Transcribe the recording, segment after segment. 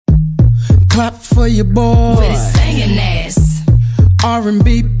Clap for your boy with his singing ass,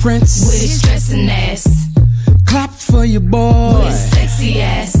 R&B Prince with his dressing ass. Clap for your boy with his sexy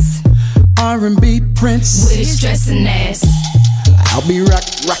ass, R&B Prince with his dressing ass. I'll be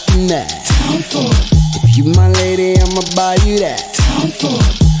rocking that. Time for it. If you my lady, I'ma buy you that. Time for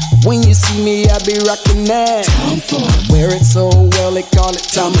it. When you see me, I'll be rocking that. Time for it. Wear it so well, they call it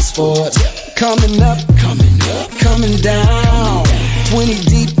Thomas Ford. Coming up, coming down. 20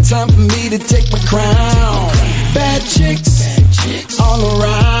 deep, time for me to take my crown. Bad chicks all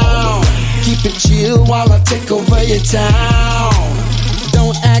around. Keep it chill while I take over your town.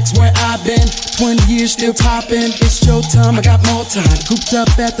 Don't ask where I've been, 20 years still popping. It's showtime, I got more time. Cooped up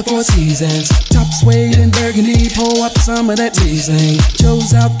at the Four Seasons. Top suede and burgundy, pull up some of that Riesling.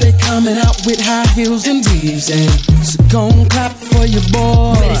 Joe's out there coming out with high heels and weaves in. So gon' clap for your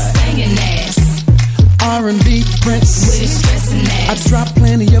boy with his singing ass, R&B Prince with his dressing ass. I drop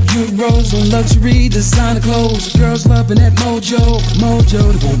plenty of euros on luxury designer clothes. Girls loving that mojo,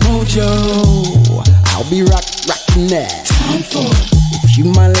 mojo to go mojo. I'll be rocking that. Time for it. If you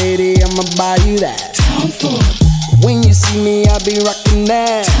my lady, I'ma buy you that. Time for it. When you see me, I'll be rocking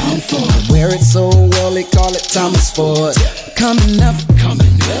that. Time for it. Wear it so well, they call it Thomas Ford. Coming up,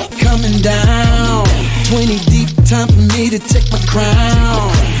 coming down. 20 deep, time for me to take my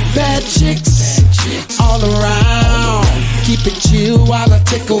crown. Bad chicks all around. Keep it chill while I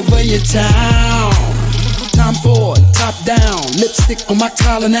take over your town. Time for it, top down. Lipstick on my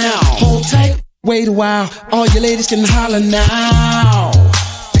collar now. Hold tight, wait a while. All you ladies can holler now.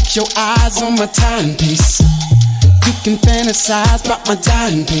 Fix your eyes on my timepiece. You can fantasize about my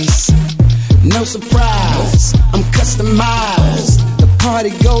timepiece. No surprise, I'm customized. The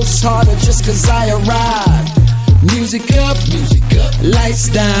party goes harder just cause I arrived. Music up, lights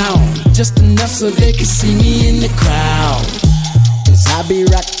down. Just enough so they can see me in the crowd. Cause I be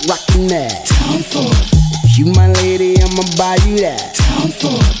rocking that. Time for it. If you my lady, I'ma buy you that. Time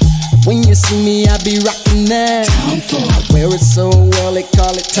for it. When you see me, I be rocking that. Time for it. I wear it so well, they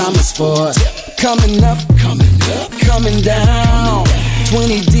call it Thomas Ford. Coming up, coming down.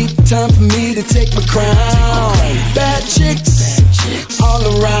 20 deep, time for me to take my crown. Bad chicks all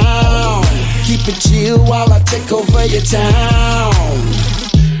around. Keep it chill while I take over your town.